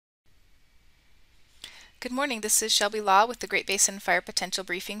Good morning. This is Shelby Law with the Great Basin Fire Potential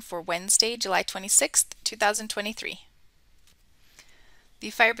Briefing for Wednesday, July 26th, 2023. The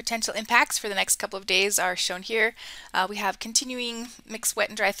fire potential impacts for the next couple of days are shown here. We have continuing mixed wet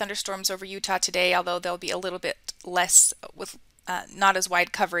and dry thunderstorms over Utah today, although they'll be a little bit less with not as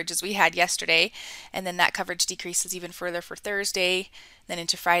wide coverage as we had yesterday. And then that coverage decreases even further for Thursday. Then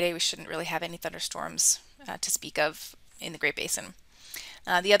into Friday, we shouldn't really have any thunderstorms to speak of in the Great Basin.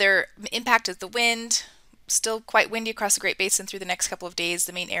 The other impact is the wind. Still quite windy across the Great Basin through the next couple of days.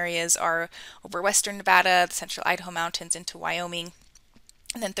 The main areas are over western Nevada, the central Idaho mountains into Wyoming.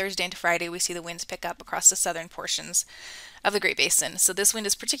 And then Thursday into Friday, we see the winds pick up across the southern portions of the Great Basin. So this wind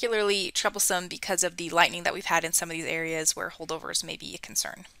is particularly troublesome because of the lightning that we've had in some of these areas where holdovers may be a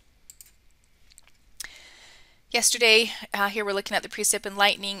concern. Yesterday, here we're looking at the precip and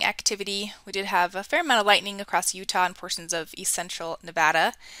lightning activity. We did have a fair amount of lightning across Utah and portions of east central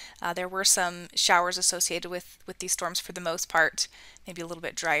Nevada. There were some showers associated with these storms for the most part, maybe a little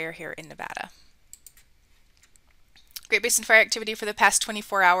bit drier here in Nevada. Great Basin fire activity for the past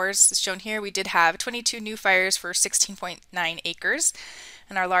 24 hours is shown here. We did have 22 new fires for 16.9 acres,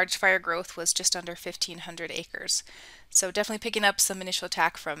 and our large fire growth was just under 1,500 acres. So definitely picking up some initial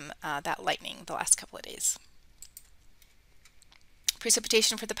attack from that lightning the last couple of days.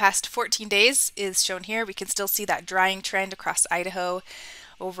 Precipitation for the past 14 days is shown here. We can still see that drying trend across Idaho,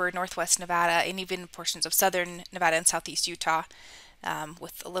 over northwest Nevada, and even portions of southern Nevada and southeast Utah,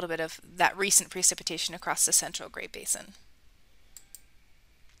 with a little bit of that recent precipitation across the central Great Basin.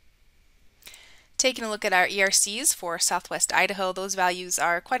 Taking a look at our ERCs for southwest Idaho, those values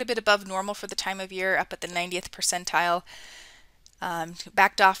are quite a bit above normal for the time of year, up at the 90th percentile.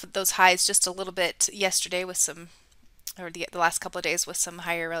 Backed off those highs just a little bit yesterday with some the last couple of days with some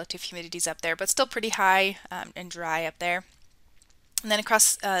higher relative humidities up there, but still pretty high and dry up there. And then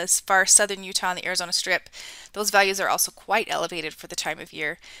across as far as southern Utah and the Arizona Strip, those values are also quite elevated for the time of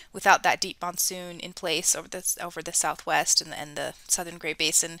year. Without that deep monsoon in place over the southwest and the southern Great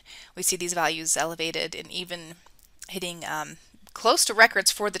Basin, we see these values elevated and even hitting close to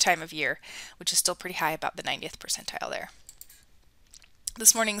records for the time of year, which is still pretty high, about the 90th percentile there.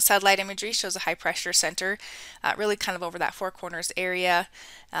 This morning's satellite imagery shows a high pressure center, really kind of over that Four Corners area,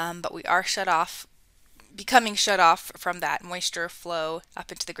 but we are becoming shut off from that moisture flow up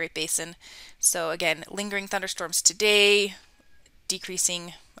into the Great Basin. So again, lingering thunderstorms today,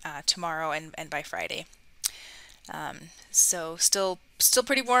 decreasing tomorrow and by Friday. So still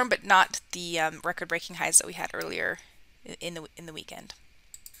pretty warm, but not the record-breaking highs that we had earlier in the weekend.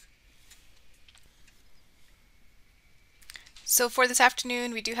 So for this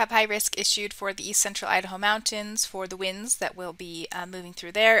afternoon, we do have high risk issued for the east central Idaho mountains for the winds that will be moving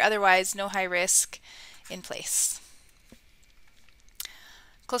through there. Otherwise, no high risk in place.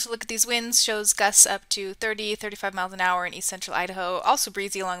 Closer look at these winds shows gusts up to 30-35 miles an hour in east central Idaho, also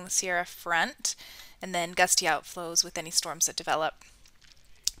breezy along the Sierra front, and then gusty outflows with any storms that develop.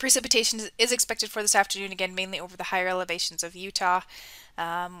 Precipitation is expected for this afternoon, again mainly over the higher elevations of Utah,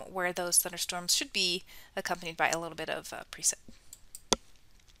 where those thunderstorms should be accompanied by a little bit of precip.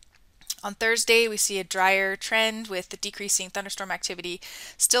 On Thursday, we see a drier trend with the decreasing thunderstorm activity,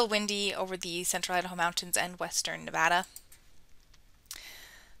 still windy over the central Idaho mountains and western Nevada.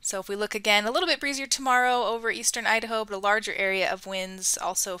 So if we look again, a little bit breezier tomorrow over eastern Idaho, but a larger area of winds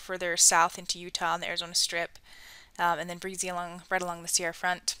also further south into Utah and the Arizona Strip, and then breezy right along the Sierra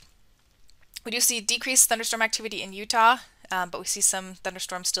front. We do see decreased thunderstorm activity in Utah, but we see some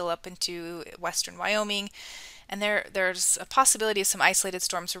thunderstorms still up into western Wyoming. And there's a possibility of some isolated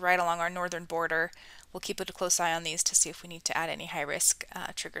storms right along our northern border. We'll keep a close eye on these to see if we need to add any high-risk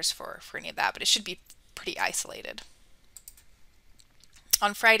triggers for any of that, but it should be pretty isolated.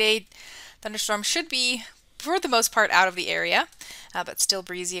 On Friday, thunderstorms should be, for the most part, out of the area, but still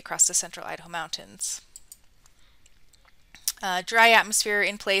breezy across the central Idaho mountains. Dry atmosphere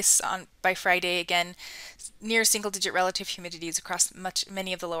in place by Friday, again, near single-digit relative humidities across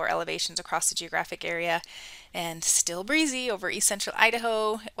many of the lower elevations across the geographic area, and still breezy over east central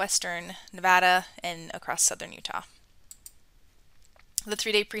Idaho, western Nevada, and across southern Utah. The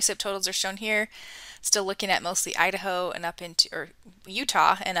 3-day precip totals are shown here. Still looking at mostly Idaho and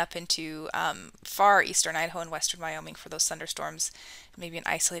Utah and up into far eastern Idaho and western Wyoming for those thunderstorms, maybe an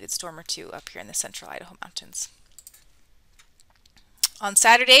isolated storm or two up here in the central Idaho mountains. On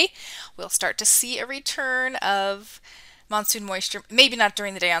Saturday, we'll start to see a return of monsoon moisture, maybe not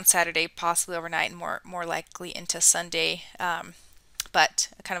during the day on Saturday, possibly overnight and more likely into Sunday, but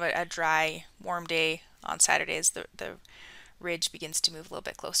kind of a dry, warm day on Saturday as the ridge begins to move a little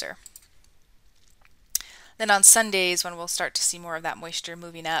bit closer. Then on Sundays, when we'll start to see more of that moisture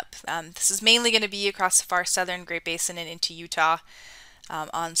moving up. This is mainly going to be across the far southern Great Basin and into Utah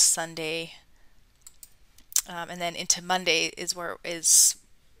on Sunday. And then into Monday is where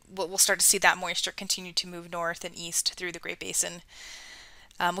we'll start to see that moisture continue to move north and east through the Great Basin.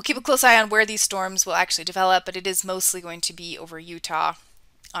 We'll keep a close eye on where these storms will actually develop, but it is mostly going to be over Utah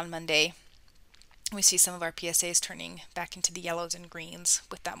on Monday. We see some of our PSAs turning back into the yellows and greens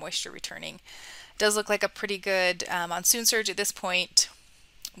with that moisture returning. It does look like a pretty good monsoon surge at this point,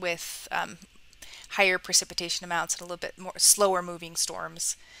 with higher precipitation amounts and a little bit more slower moving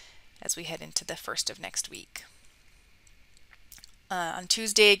storms as we head into the first of next week. On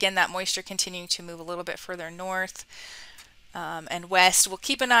Tuesday, again, that moisture continuing to move a little bit further north and west. We'll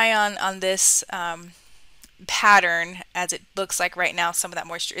keep an eye on this pattern, as it looks like right now some of that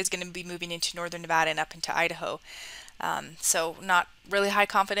moisture is going to be moving into northern Nevada and up into Idaho. So not really high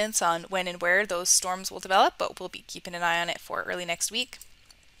confidence on when and where those storms will develop, but we'll be keeping an eye on it for early next week.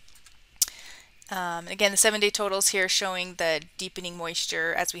 Again, the 7-day totals here showing the deepening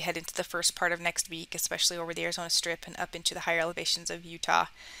moisture as we head into the first part of next week, especially over the Arizona Strip and up into the higher elevations of Utah,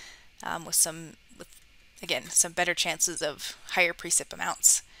 with again, some better chances of higher precip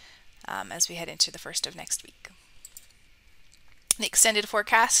amounts as we head into the first of next week. The extended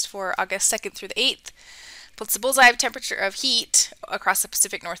forecast for August 2nd through the 8th puts the bullseye temperature of heat across the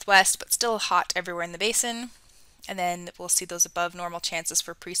Pacific Northwest, but still hot everywhere in the basin. And then we'll see those above normal chances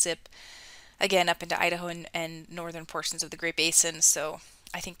for precip again up into Idaho and northern portions of the Great Basin. So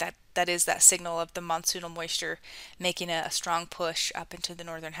I think that is that signal of the monsoonal moisture making a strong push up into the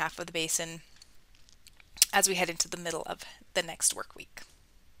northern half of the basin as we head into the middle of the next work week.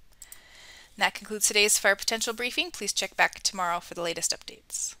 And that concludes today's fire potential briefing. Please check back tomorrow for the latest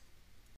updates.